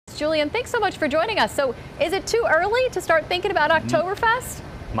Julian, thanks so much for joining us. So is it too early to start thinking about Oktoberfest?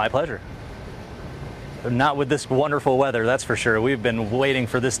 My pleasure. Not with this wonderful weather, that's for sure. We've been waiting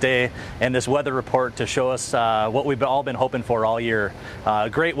for this day and this weather report to show us what we've all been hoping for all year.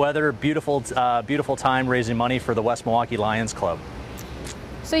 Great weather, beautiful time raising money for the West Milwaukee Lions Club.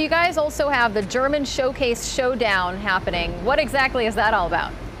 So you guys also have the German Showcase Showdown happening. What exactly is that all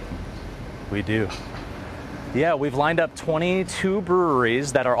about? We do. Yeah, we've lined up 22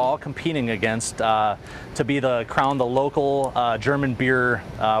 breweries that are all competing against to be crowned the local German beer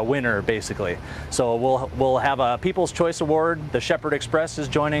winner, basically. So we'll have a People's Choice Award. The Shepherd Express is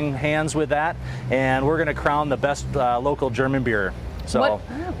joining hands with that, and we're going to crown the best local German beer. So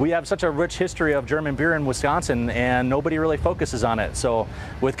we have such a rich history of German beer in Wisconsin, and nobody really focuses on it. So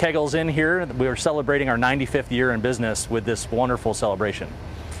with Kegel's in here, we are celebrating our 95th year in business with this wonderful celebration.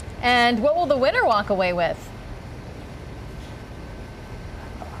 And what will the winner walk away with?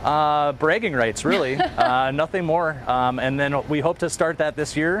 Bragging rights, really. Nothing more. And then we hope to start that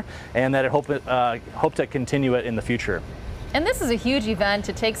this year, and that hope to continue it in the future. And this is a huge event.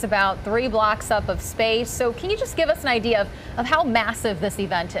 It takes about 3 blocks up of space. So can you just give us an idea of how massive this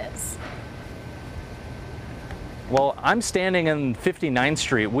event is? Well, I'm standing in 59th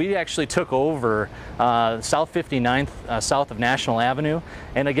Street. We actually took over South 59th, south of National Avenue.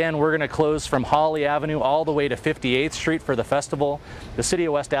 And again, we're going to close from Hawley Avenue all the way to 58th Street for the festival. The city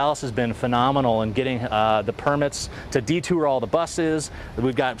of West Allis has been phenomenal in getting the permits to detour all the buses.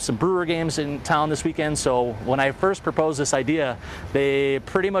 We've got some brewer games in town this weekend. So when I first proposed this idea, they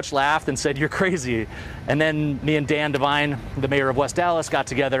pretty much laughed and said, "You're crazy." And then me and Dan Devine, the mayor of West Allis, got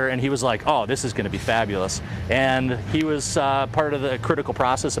together, and he was like, "Oh, this is going to be fabulous." And he was part of the critical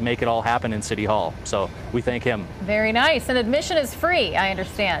process of making it all happen in City Hall. So we thank him. Very nice. And admission is free, I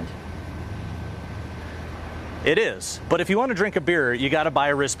understand. It is, but if you want to drink a beer, you got to buy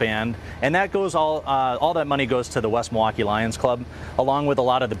a wristband, and that goes all that money goes to the West Milwaukee Lions Club, along with a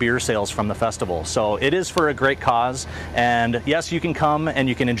lot of the beer sales from the festival. So it is for a great cause, and yes, you can come and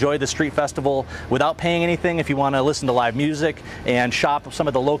you can enjoy the street festival without paying anything. If you want to listen to live music and shop some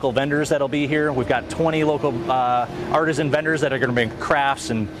of the local vendors that'll be here, we've got 20 local artisan vendors that are going to bring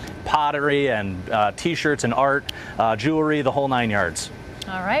crafts and pottery and t-shirts and art, jewelry, the whole 9 yards.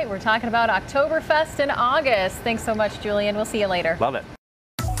 All right, we're talking about Oktoberfest in August. Thanks so much, Julian. We'll see you later. Love it.